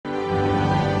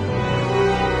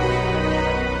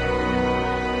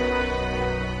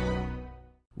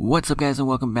What's up guys and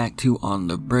welcome back to On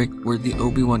the Brick, where the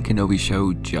Obi-Wan Kenobi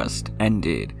show just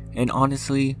ended. And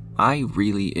honestly, I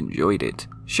really enjoyed it.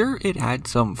 Sure, it had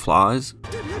some flaws.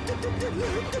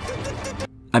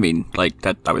 I mean, like,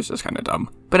 that was just kinda dumb.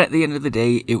 But at the end of the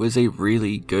day, it was a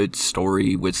really good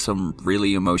story with some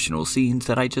really emotional scenes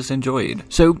that I just enjoyed.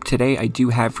 So today I do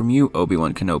have from you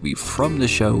Obi-Wan Kenobi from the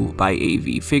show by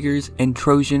AV Figures, and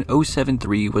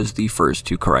Trojan073 was the first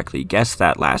to correctly guess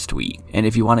that last week. And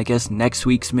if you want to guess next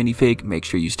week's minifig, make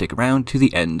sure you stick around to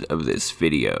the end of this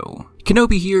video.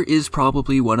 Kenobi here is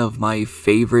probably one of my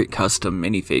favorite custom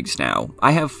minifigs now.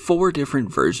 I have 4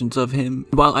 different versions of him.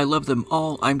 While I love them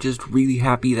all, I'm just really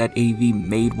happy that AV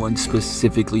made one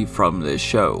specifically from this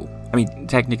show. I mean,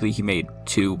 technically he made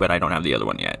 2, but I don't have the other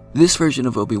one yet. This version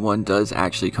of Obi-Wan does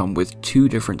actually come with 2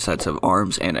 different sets of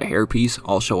arms and a hairpiece.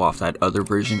 I'll show off that other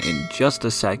version in just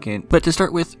a second. But to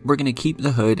start with, we're going to keep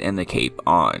the hood and the cape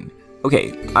on.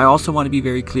 Okay, I also want to be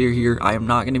very clear here, I am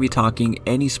not going to be talking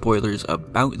any spoilers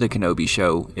about the Kenobi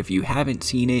show. If you haven't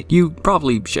seen it, you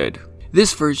probably should.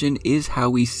 This version is how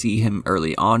we see him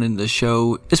early on in the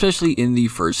show, especially in the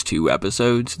first 2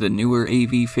 episodes. The newer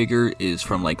AV figure is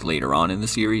from like later on in the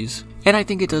series, and I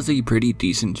think it does a pretty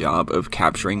decent job of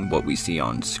capturing what we see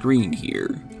on screen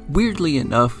here. Weirdly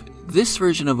enough, this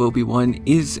version of Obi-Wan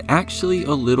is actually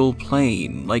a little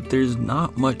plain. Like, there's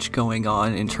not much going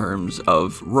on in terms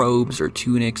of robes or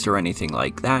tunics or anything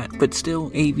like that, but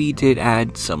still AV did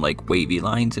add some like wavy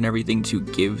lines and everything to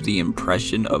give the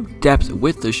impression of depth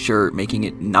with the shirt, making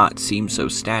it not seem so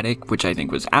static, which I think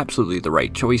was absolutely the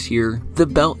right choice here. The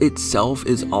belt itself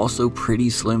is also pretty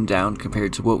slimmed down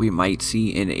compared to what we might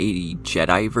see in a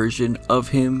Jedi version of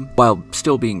him, while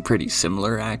still being pretty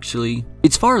similar actually.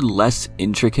 It's far less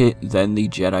intricate than the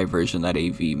Jedi version that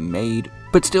AV made,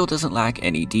 but still doesn't lack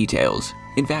any details.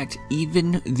 In fact,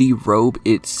 even the robe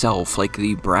itself, like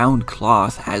the brown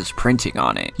cloth, has printing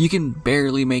on it. You can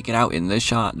barely make it out in this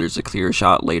shot. There's a clear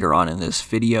shot later on in this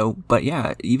video, but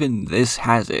yeah, even this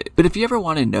has it. But if you ever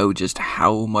want to know just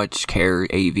how much care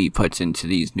AV puts into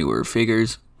these newer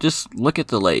figures, just look at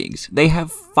the legs. They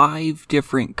have 5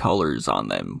 different colors on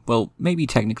them. Well, maybe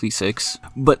technically 6,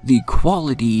 but the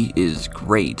quality is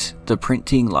great. The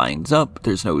printing lines up,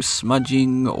 there's no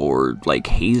smudging or like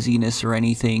haziness or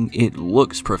anything. It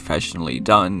looks professionally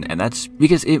done, and that's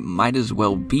because it might as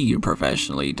well be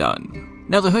professionally done.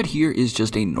 Now the hood here is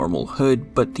just a normal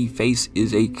hood, but the face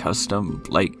is a custom,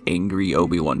 like, angry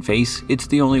Obi-Wan face. It's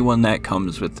the only one that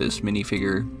comes with this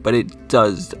minifigure, but it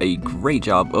does a great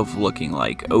job of looking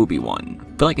like Obi-Wan.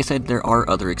 But like I said, there are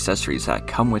other accessories that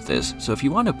come with this, so if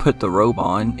you want to put the robe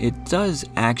on, it does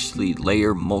actually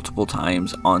layer multiple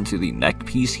times onto the neck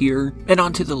piece here, and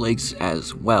onto the legs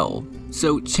as well.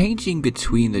 So changing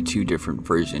between the 2 different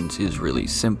versions is really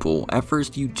simple. At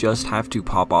first you just have to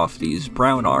pop off these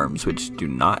brown arms, which do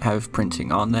not have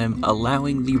printing on them,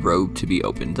 allowing the robe to be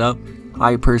opened up.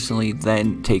 I personally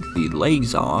then take the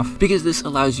legs off, because this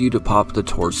allows you to pop the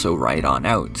torso right on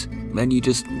out. Then you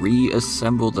just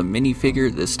reassemble the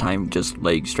minifigure, this time just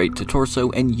leg straight to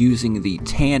torso, and using the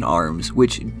tan arms,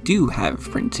 which do have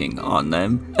printing on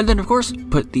them. And then of course,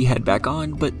 put the head back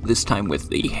on, but this time with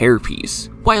the hairpiece.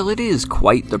 While it is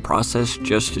quite the process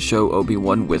just to show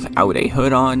Obi-Wan without a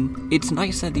hood on, it's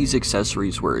nice that these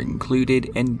accessories were included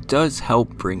and does help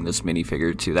bring this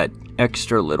minifigure to that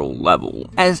extra little level,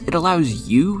 as it allows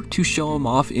you to show him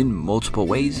off in multiple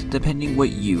ways depending what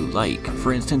you like.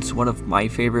 For instance, one of my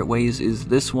favorite ways is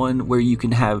this one, where you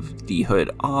can have the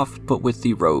hood off but with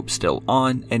the robe still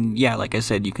on, and yeah, like I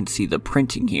said, you can see the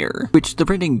printing here, which the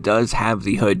printing does have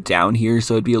the hood down here,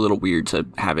 so it'd be a little weird to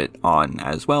have it on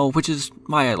as well, which is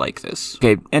why I like this.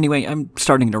 Okay, anyway, I'm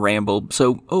starting to ramble,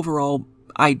 so overall,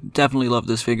 I definitely love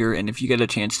this figure, and if you get a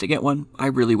chance to get one, I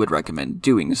really would recommend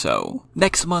doing so.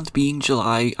 Next month being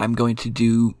July, I'm going to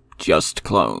do just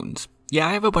clones. Yeah,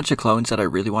 I have a bunch of clones that I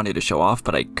really wanted to show off,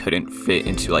 but I couldn't fit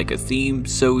into like a theme,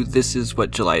 so this is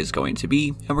what July is going to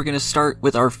be, and we're going to start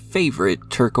with our favorite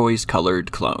turquoise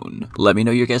colored clone. Let me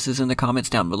know your guesses in the comments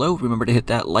down below. Remember to hit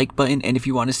that like button, and if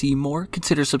you want to see more,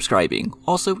 consider subscribing.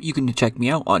 Also, you can check me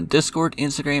out on Discord,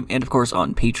 Instagram, and of course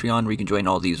on Patreon, where you can join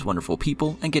all these wonderful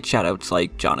people and get shoutouts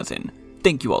like Jonathan.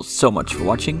 Thank you all so much for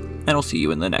watching, and I'll see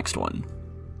you in the next one.